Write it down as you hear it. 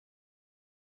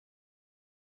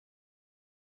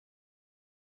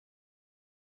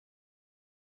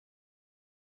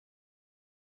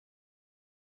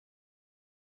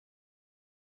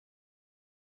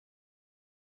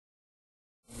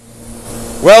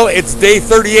Well, it's day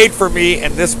 38 for me,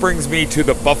 and this brings me to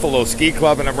the Buffalo Ski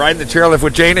Club, and I'm riding the chairlift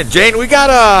with Jane. And Jane, we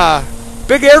got a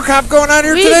big air comp going on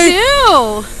here today? We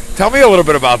do. Tell me a little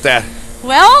bit about that.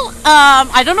 Well,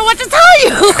 I don't know what to tell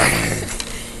you.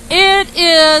 It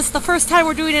is the first time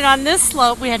we're doing it on this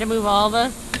slope. We had to move all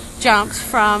the jumps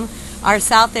from our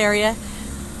south area,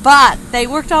 but they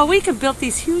worked all week and built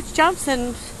these huge jumps,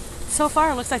 and so far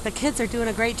it looks like the kids are doing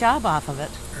a great job off of it.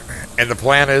 And the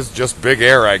plan is just big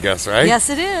air, I guess, right? Yes,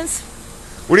 it is.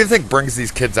 What do you think brings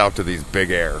these kids out to these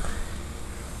big air?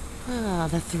 Oh,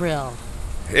 the thrill.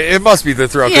 It must be the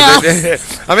thrill.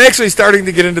 Yes. I'm actually starting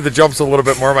to get into the jumps a little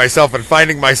bit more myself and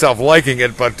finding myself liking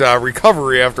it, but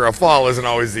recovery after a fall isn't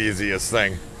always the easiest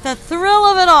thing. The thrill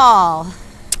of it all.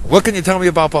 What can you tell me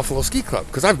about Buffalo Ski Club?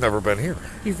 Because I've never been here.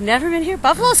 You've never been here?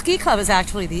 Buffalo Ski Club is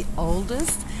actually the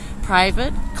oldest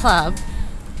private club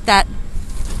that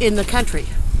in the country.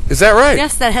 Is that right?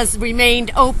 Yes, that has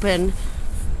remained open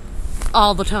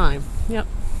all the time. Yep.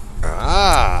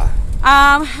 Ah.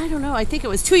 I don't know. I think it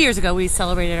was 2 years ago we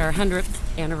celebrated our 100th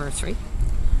anniversary.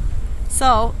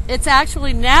 So it's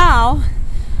actually now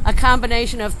a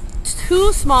combination of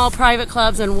two small private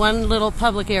clubs and one little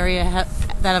public area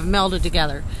that have melded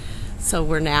together. So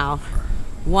we're now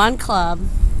one club,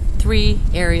 3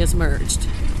 areas merged.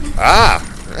 Ah.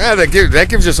 Yeah, that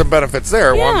gives you some benefits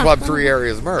there. Yeah. One club, 3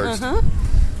 areas merged. Uh-huh.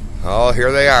 Oh,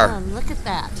 here they are. Look at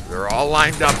that. They're all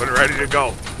lined up and ready to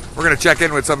go. We're going to check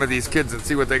in with some of these kids and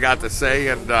see what they got to say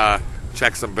and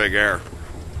check some big air.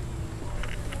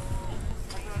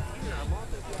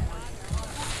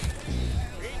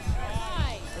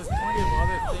 There's plenty of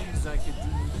other things I could do.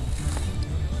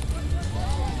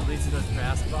 At least it does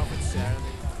basketball, but Saturday.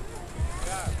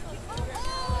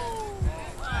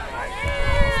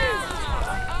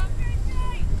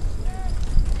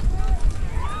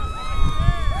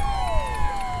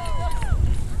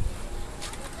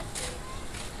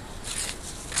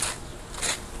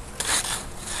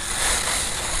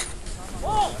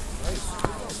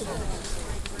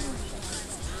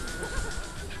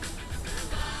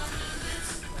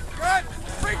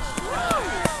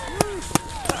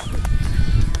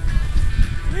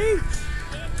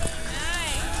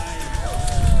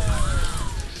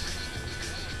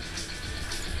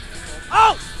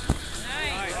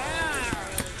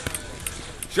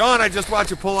 Sean, I just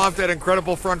watched you pull off that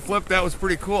incredible front flip. That was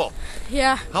pretty cool.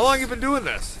 Yeah. How long have you been doing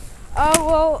this?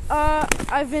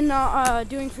 I've been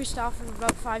doing freestyle for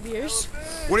about 5 years.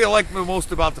 What do you like the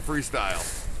most about the freestyle?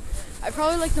 I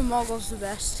probably like the moguls the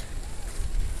best.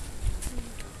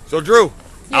 So, Drew,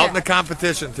 Yeah. out in the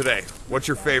competition today, what's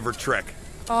your favorite trick?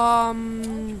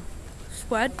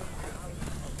 Spread.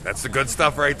 That's the good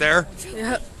stuff right there?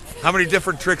 Yeah. How many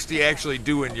different tricks do you actually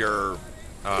do in your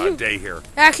day here?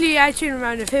 Actually, I turn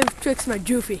around. My favorite trick's my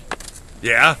Joofy.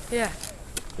 Yeah? Yeah.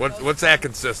 What's that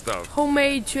consist of?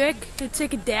 Homemade trick. It's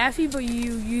like a daffy, but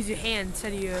you use your hand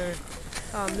instead of your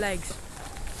legs.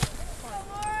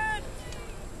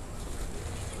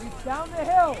 Down the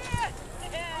hill.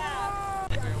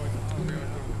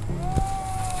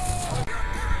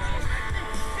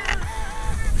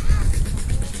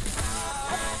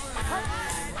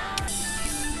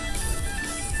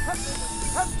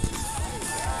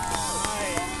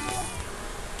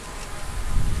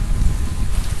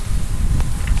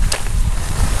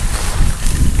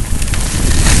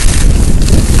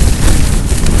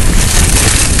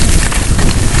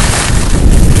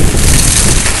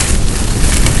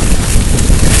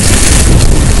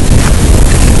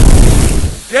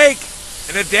 Jake,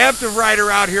 an adaptive rider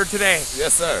out here today.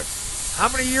 Yes, sir. How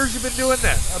many years you been doing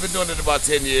this? I've been doing it about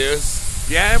 10 years.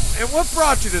 Yeah, and what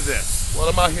brought you to this? Well,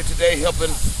 I'm out here today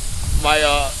helping my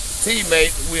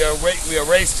teammate. We are a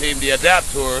race team, the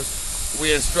Adaptors.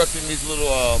 We're instructing these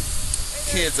little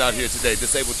kids out here today,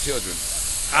 disabled children.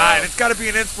 And it's got to be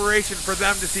an inspiration for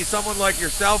them to see someone like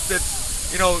yourself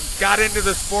that's, got into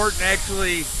the sport and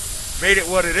actually made it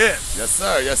what it is. Yes,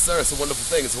 sir. Yes, sir. It's a wonderful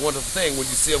thing. It's a wonderful thing when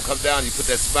you see them come down. You put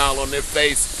that smile on their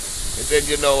face, and then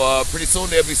pretty soon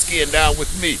they'll be skiing down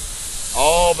with me.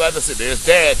 Oh, but I said, there's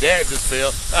Dad. Dad just fell.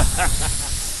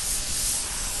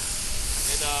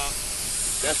 And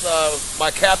that's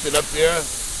my captain up there.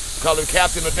 Call him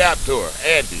Captain Adaptor,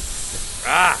 Andy.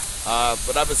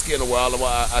 But I've been skiing a while.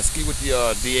 I ski with the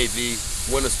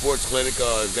DAV Winter Sports Clinic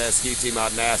advanced ski team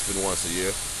out in Aspen once a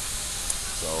year.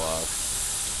 So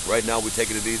right now we're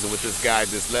taking it easy with this guy,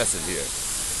 this lesson here.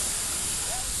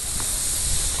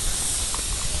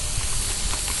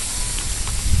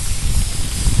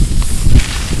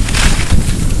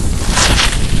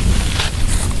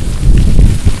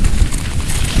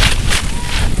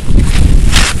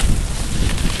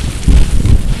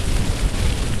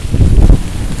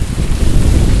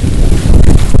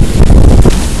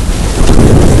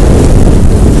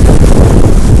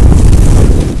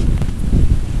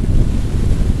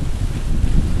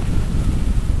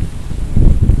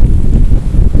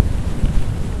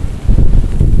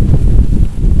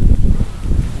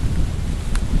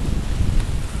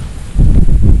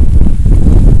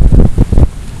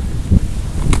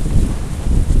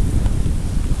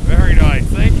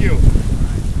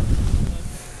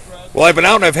 Well, I've been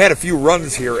out and I've had a few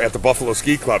runs here at the Buffalo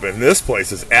Ski Club, and this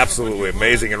place is absolutely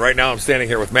amazing. And right now I'm standing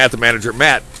here with Matt, the manager.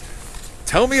 Matt,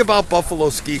 tell me about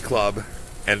Buffalo Ski Club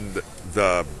and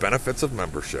the benefits of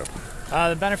membership.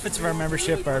 The benefits of our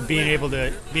membership are being able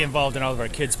to be involved in all of our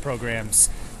kids'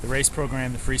 programs, the race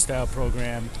program, the freestyle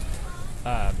program.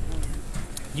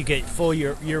 You get full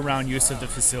year-round use of the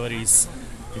facilities.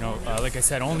 You know, like I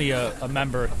said, only a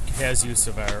member has use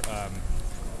of our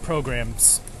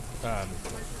programs.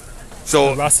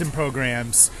 So the Russin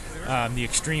programs, the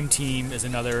Extreme Team is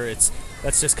another.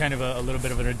 That's just kind of a little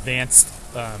bit of an advanced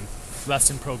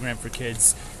lesson program for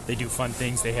kids. They do fun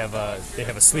things. They have a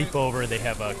sleepover.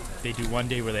 They do one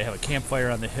day where they have a campfire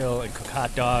on the hill and cook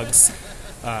hot dogs.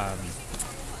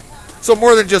 So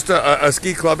more than just a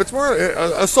ski club, it's more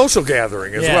a social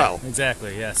gathering as well.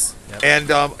 Exactly. Yes. Yep.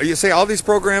 And you say all these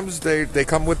programs they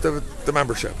come with the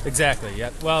membership. Exactly. Yeah.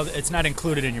 Well, it's not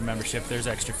included in your membership. There's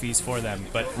extra fees for them,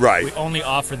 but right. We only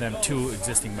offer them to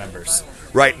existing members.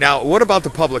 Right. Now, what about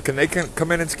the public? Can they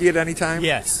come in and ski at any time?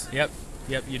 Yes. Yep.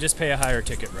 You just pay a higher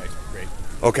ticket rate.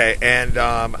 Okay, and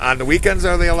on the weekends,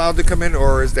 are they allowed to come in,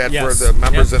 or is that Yes. for the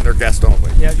members and their guests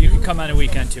only? Yeah, you can come on a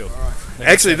weekend too.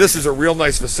 Actually, this is a real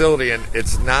nice facility, and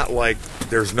it's not like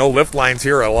there's no lift lines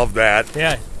here. I love that.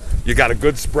 Yeah. You got a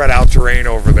good spread out terrain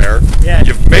over there. Yeah.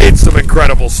 You've made some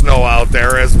incredible snow out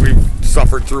there, as we've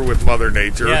suffered through with Mother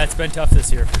Nature. Yeah, it's been tough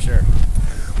this year for sure.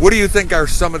 What do you think are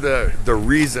some of the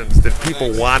reasons that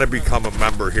people want to become a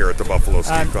member here at the Buffalo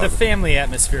Ski Club? The family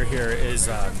atmosphere here is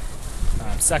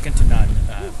second to none.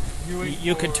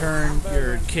 You can turn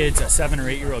your kids, a 7 or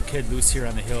 8 year old kid, loose here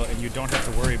on the hill, and you don't have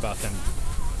to worry about them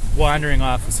wandering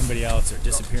off with somebody else or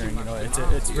disappearing. You know,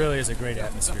 it really is a great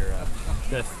atmosphere.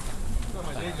 You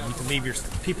can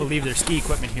people leave their ski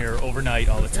equipment here overnight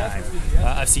all the time.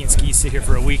 I've seen skis sit here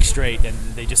for a week straight, and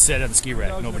they just sit on the ski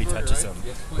rack. Nobody touches them.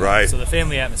 Right. So the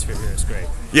family atmosphere here is great.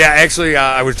 Yeah, actually,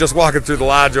 I was just walking through the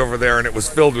lodge over there, and it was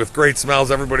filled with great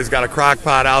smells. Everybody's got a crock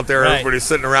pot out there. Right. Everybody's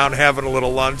sitting around having a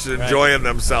little lunch, enjoying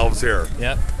themselves here.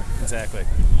 Yep, exactly.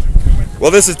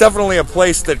 Well, this is definitely a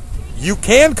place that you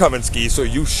can come and ski, so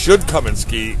you should come and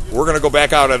ski. We're going to go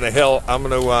back out on the hill. I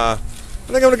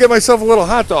think I'm going to get myself a little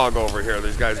hot dog over here.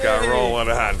 These guys got rolling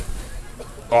on.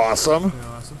 Awesome.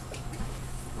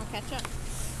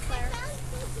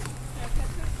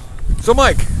 So,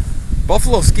 Mike,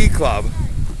 Buffalo Ski Club,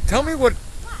 tell me what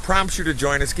prompts you to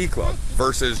join a ski club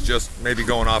versus just maybe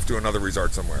going off to another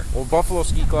resort somewhere. Well, Buffalo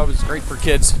Ski Club is great for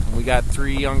kids. We got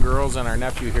 3 young girls and our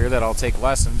nephew here that all take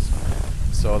lessons.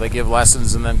 So they give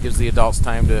lessons and then gives the adults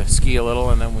time to ski a little,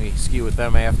 and then we ski with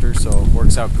them after, so it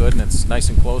works out good, and it's nice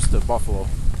and close to Buffalo.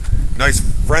 Nice,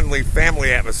 friendly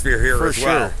family atmosphere here as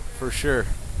well. For sure.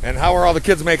 And how are all the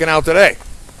kids making out today?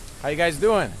 How you guys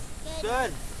doing?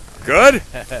 Good?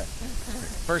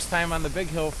 First time on the big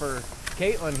hill for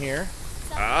Caitlin here.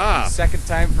 Ah. Second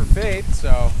time for Faith,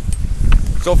 so...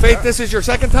 So, Faith, this is your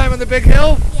second time on the big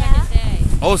hill? Yeah.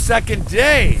 Oh, second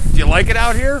day. Do you like it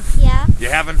out here? Yeah. You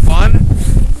having fun?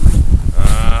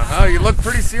 Oh, you look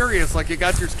pretty serious, like you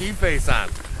got your ski face on.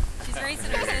 She's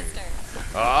racing her sister.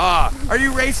 Ah, are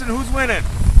you racing? Who's winning?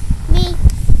 Me.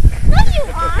 No, you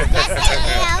aren't. Yes,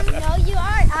 I am. No, you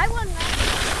aren't. I won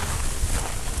that.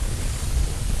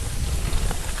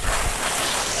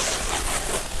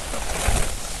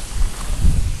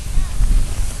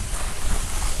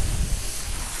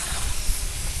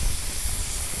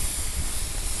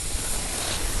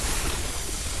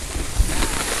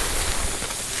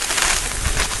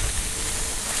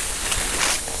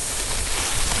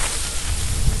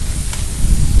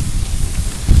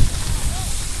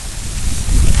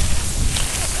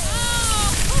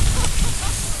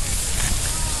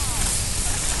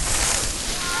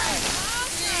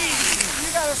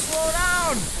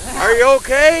 Are you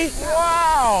okay?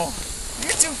 Wow!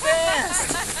 You're too fast!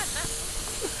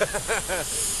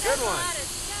 Good one.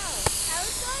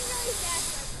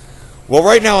 Well,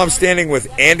 right now I'm standing with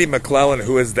Andy McClellan,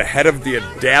 who is the head of the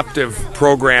adaptive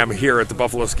program here at the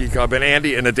Buffalo Ski Club. And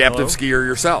Andy, an adaptive skier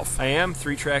yourself. I am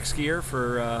 3-track skier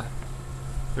for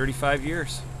 35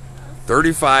 years.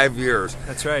 35 years.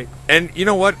 That's right. And you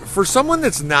know what? For someone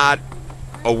that's not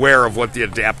aware of what the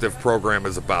adaptive program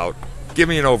is about, give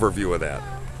me an overview of that.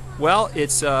 Well,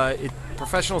 it's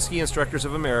Professional Ski Instructors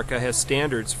of America has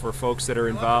standards for folks that are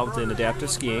involved in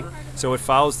adaptive skiing. So it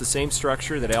follows the same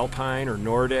structure that Alpine or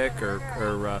Nordic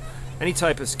or any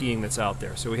type of skiing that's out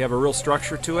there. So we have a real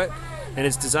structure to it, and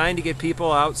it's designed to get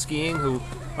people out skiing who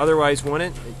otherwise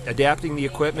wouldn't, adapting the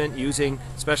equipment, using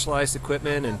specialized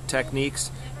equipment and techniques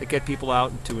that get people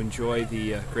out to enjoy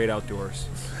the great outdoors.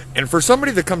 And for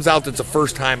somebody that comes out that's a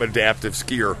first-time adaptive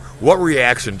skier, what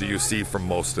reaction do you see from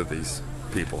most of these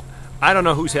people? I don't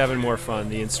know who's having more fun,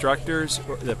 the instructors,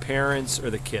 or the parents, or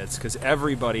the kids, because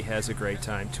everybody has a great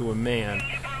time. To a man,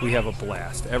 we have a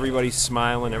blast. Everybody's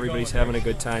smiling, everybody's having a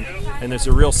good time, and there's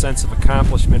a real sense of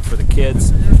accomplishment for the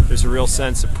kids. There's a real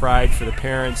sense of pride for the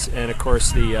parents, and of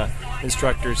course the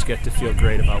instructors get to feel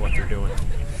great about what they're doing.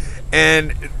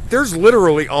 And there's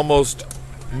literally almost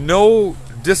no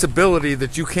disability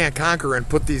that you can't conquer and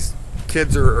put these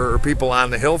kids or people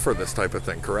on the hill for this type of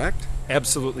thing, correct?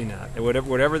 Absolutely not. And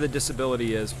whatever the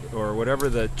disability is or whatever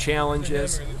the challenge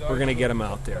is, we're going to get them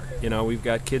out there. You know, we've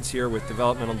got kids here with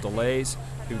developmental delays.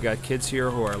 We've got kids here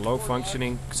who are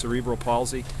low-functioning cerebral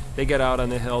palsy. They get out on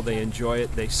the hill, they enjoy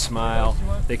it, they smile,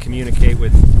 they communicate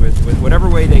with whatever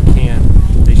way they can.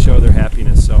 They show their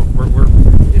happiness. So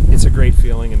it's a great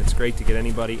feeling, and it's great to get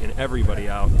anybody and everybody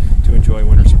out to enjoy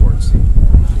winter sports.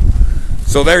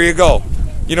 So there you go.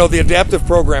 You know, the adaptive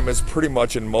program is pretty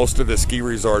much in most of the ski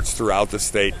resorts throughout the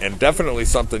state, and definitely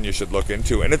something you should look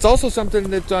into. And it's also something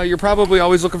that you're probably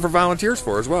always looking for volunteers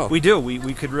for as well. We do. We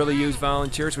could really use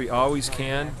volunteers. We always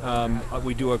can.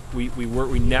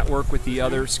 We network with the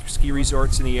other ski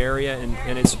resorts in the area,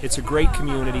 and it's a great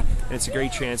community, and it's a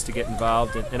great chance to get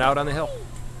involved and out on the hill.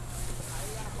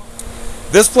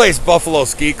 This place, Buffalo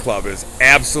Ski Club, is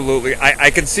absolutely,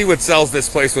 I can see what sells this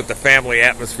place with the family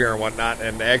atmosphere and whatnot.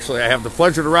 And actually, I have the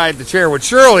pleasure to ride the chair with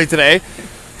Shirley today.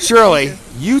 Shirley,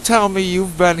 you tell me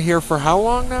you've been here for how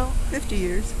long now? 50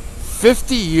 years.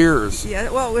 50 years?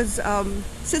 Yeah, well, it was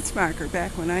Sitzmacher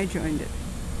back when I joined it.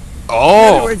 Oh.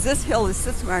 In other words, this hill is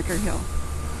Sitzmacher Hill.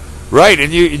 Right,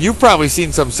 and you've probably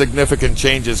seen some significant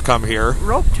changes come here.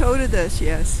 Rope tow to this,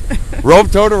 yes.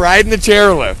 Rope tow to riding the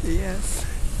chairlift. Yes.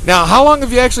 Now, how long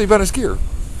have you actually been a skier?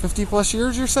 50 plus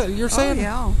years, you're saying? Oh,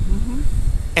 yeah. Mm-hmm.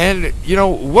 And, you know,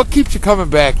 what keeps you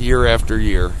coming back year after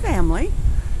year? Family.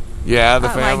 Yeah, the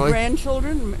family. My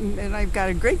grandchildren, and I've got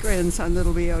a great-grandson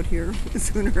that'll be out here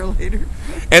sooner or later.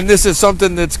 And this is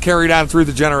something that's carried on through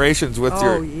the generations with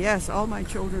your... Oh, yes. All my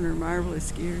children are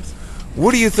marvelous skiers.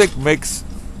 What do you think makes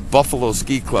Buffalo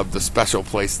Ski Club the special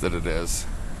place that it is?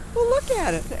 Well, look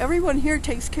at it. Everyone here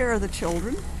takes care of the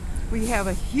children. We have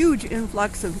a huge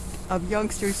influx of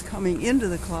youngsters coming into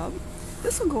the club.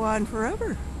 This will go on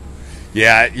forever.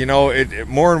 Yeah, you know,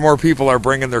 more and more people are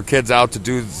bringing their kids out to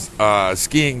do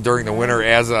skiing during the winter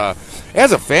as a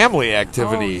family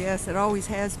activity. Oh, yes, it always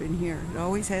has been here. It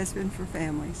always has been for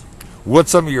families.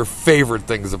 What's some of your favorite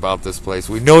things about this place?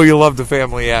 We know you love the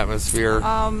family atmosphere.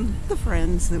 The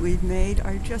friends that we've made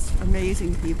are just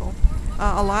amazing people.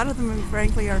 A lot of them,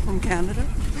 frankly, are from Canada.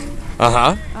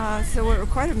 So we're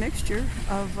quite a mixture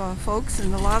of folks,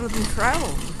 and a lot of them travel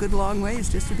a good long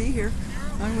ways just to be here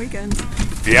on weekends.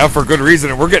 Yeah, for good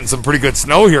reason. And we're getting some pretty good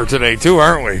snow here today, too,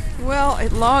 aren't we? Well,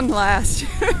 at long last.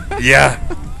 Yeah.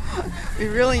 We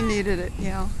really needed it,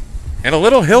 yeah. And a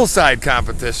little hillside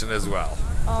competition as well.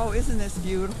 Oh, isn't this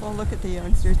beautiful? Look at the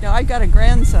youngsters. Now, I've got a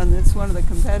grandson that's one of the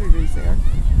competitors there,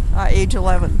 age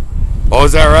 11. Oh,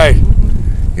 is that right?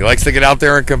 Mm-hmm. He likes to get out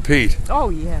there and compete. Oh,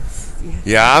 yes. Yes.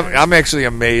 Yeah, I'm actually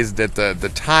amazed at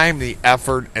the time, the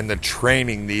effort, and the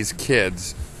training these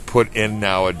kids put in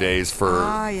nowadays for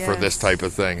this type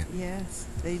of thing. Yes,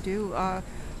 they do. You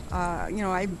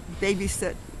know, I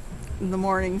babysit in the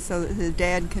morning so that the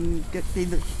dad can get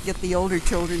the older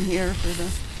children here for the.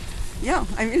 Yeah,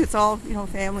 I mean, it's all, you know,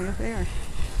 family affair.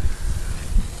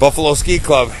 Buffalo Ski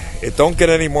Club, it don't get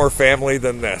any more family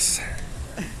than this.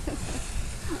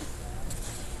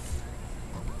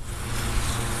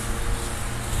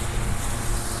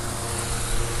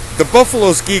 The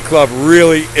Buffalo Ski Club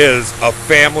really is a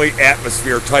family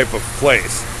atmosphere type of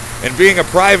place. And being a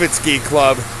private ski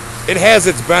club, it has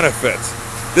its benefits.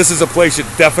 This is a place you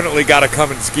definitely got to come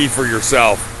and ski for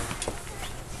yourself.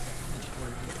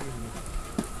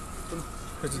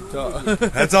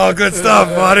 That's all good stuff,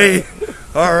 buddy.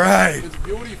 All right. It's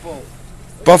beautiful.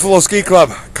 Buffalo Ski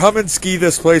Club, come and ski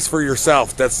this place for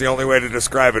yourself. That's the only way to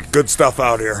describe it. Good stuff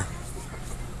out here.